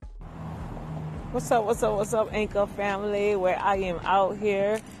What's up, Anchor family? Where I am out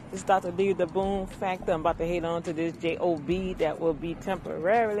here. It's Dr. D, the Boom Factor. I'm about to head on to this JOB that will be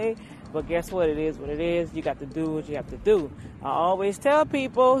temporarily. But guess what? It is what it is. You got to do what you have to do. I always tell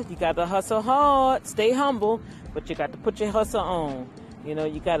people, you got to hustle hard, stay humble, but you got to put your hustle on. You know,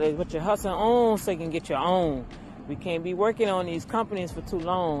 you got to put your hustle on so you can get your own. We can't be working on these companies for too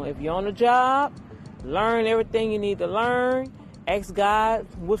long. If you're on a job, learn everything you need to learn. Ask God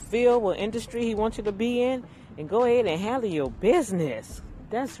what field, what industry He wants you to be in, and go ahead and handle your business.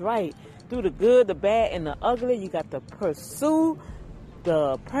 That's right. Through the good, the bad, and the ugly, you got to pursue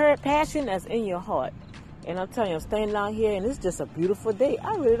the passion that's in your heart. And I'm telling you, I'm standing out here, and it's just a beautiful day.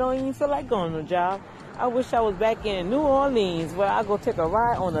 I really don't even feel like going to a job. I wish I was back in New Orleans, where I go take a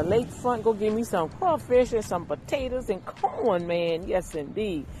ride on the lakefront, go get me some crawfish and some potatoes and corn, man. Yes,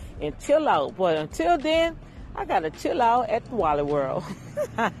 indeed. And chill out. But until then, I got to chill out at the Wally World.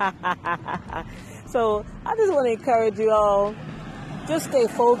 So I just want to encourage you all, just stay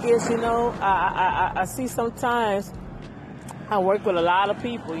focused, you know. I see sometimes I work with a lot of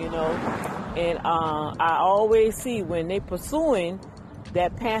people, you know, and I always see when they pursuing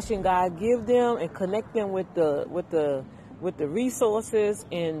that passion God give them and connect them with the resources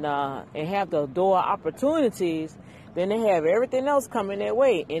and have the door opportunities, then they have everything else coming their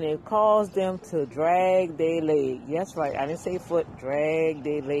way, and it caused them to drag their leg. That's right, I didn't say foot, drag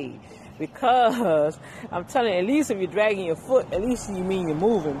their leg. Because I'm telling you, at least if you're dragging your foot, at least you mean you're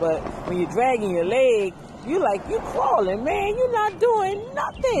moving. But when you're dragging your leg, you're crawling, man. You're not doing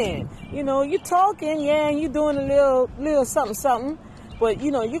nothing. You know, you're talking, yeah, and you're doing a little something. But, you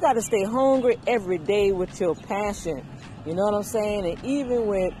know, you got to stay hungry every day with your passion. You know what I'm saying? And even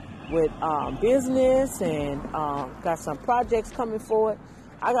with business and got some projects coming forward,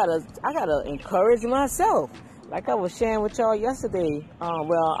 I gotta encourage myself. Like I was sharing with y'all yesterday.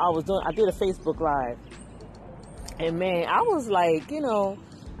 I did a Facebook Live, and man, I was like, you know,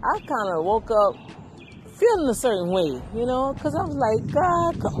 I kind of woke up feeling a certain way, you know, because I was like,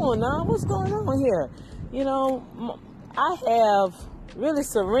 God, come on now, what's going on here? You know, I have really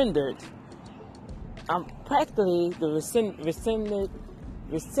surrendered. I'm practically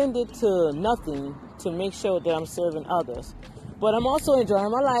rescinded to nothing to make sure that I'm serving others. But I'm also enjoying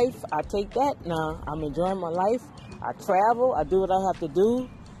my life. I take that now. I'm enjoying my life. I travel. I do what I have to do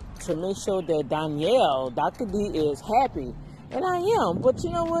to make sure that Danielle, Dr. D, is happy. And I am. But you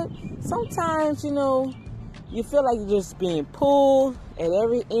know what? Sometimes, you know, you feel like you're just being pulled at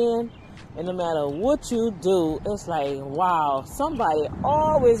every end. And no matter what you do, it's like, wow, somebody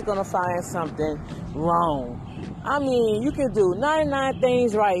always going to find something wrong. I mean, you can do 99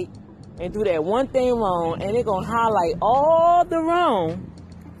 things right and do that one thing wrong, and they're going to highlight all the wrong,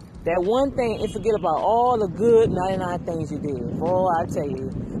 that one thing, and forget about all the good 99 things you did. Boy, I tell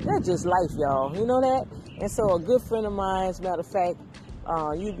you, that's just life, y'all. You know that? And so a good friend of mine, as a matter of fact,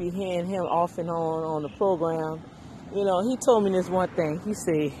 you be hearing him off and on the program. You know, he told me this one thing. He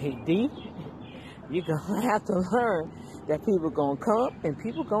said, hey, D, you're going to have to learn that people going to come and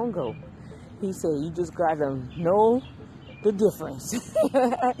people going to go. He said, you just got to know the difference.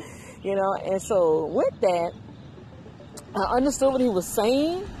 You know, and so with that, I understood what he was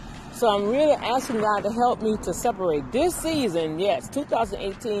saying. So I'm really asking God to help me to separate this season. Yes,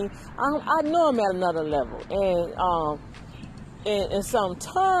 2018, I know I'm at another level. And some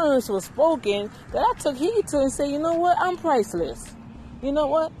terms were spoken that I took heed to and said, you know what, I'm priceless. You know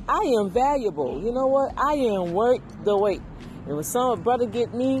what, I am valuable. You know what, I am worth the wait. And when some brother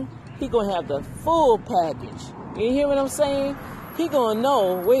get me, he gonna have the full package. You hear what I'm saying? He gonna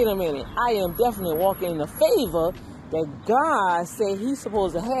know, wait a minute, I am definitely walking in the favor that God said he's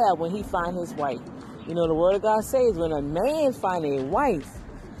supposed to have when he find his wife. You know, the word of God says when a man find a wife,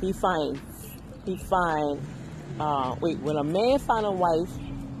 when a man find a wife,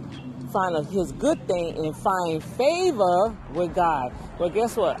 find his good thing and find favor with God. But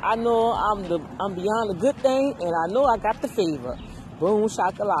guess what? I know I'm beyond the good thing, and I know I got the favor. Boom,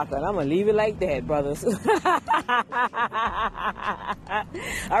 shakalaka. And I'm going to leave it like that, brothers.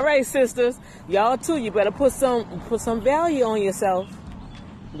 All right, sisters. Y'all, too, you better put some value on yourself.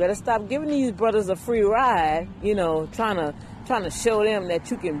 You better stop giving these brothers a free ride, you know, trying to show them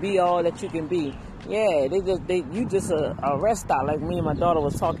that you can be all that you can be. Yeah, you just a rest stop, like me and my daughter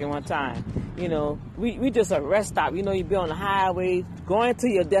was talking one time. You know, we just a rest stop. You know, you be on the highway going to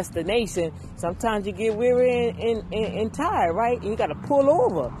your destination. Sometimes you get weary and tired, right? And you got to pull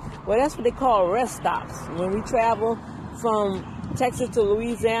over. Well, that's what they call rest stops. When we travel from Texas to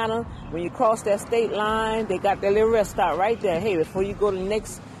Louisiana, when you cross that state line, they got that little rest stop right there. Hey, before you go to the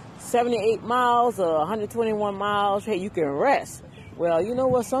next 78 miles or 121 miles, hey, you can rest. Well, you know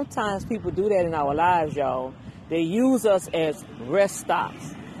what? Sometimes people do that in our lives, y'all. They use us as rest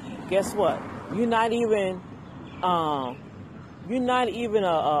stops. Guess what? You're not even a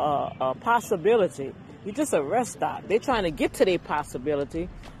possibility. You're just a rest stop. They're trying to get to their possibility,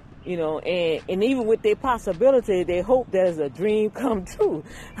 you know, and even with their possibility, they hope there's a dream come true,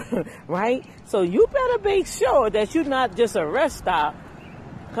 right? So you better make sure that you're not just a rest stop.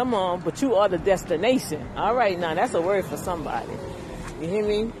 Come on, but you are the destination. All right, now that's a word for somebody. You hear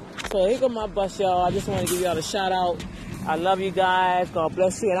me? So here go my bus, y'all. I just want to give y'all a shout out. I love you guys. God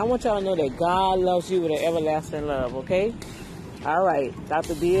bless you. And I want y'all to know that God loves you with an everlasting love, okay? All right.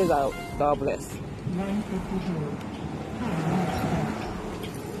 Dr. D is out. God bless. 9:52.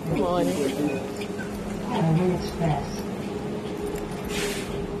 Good morning. Express.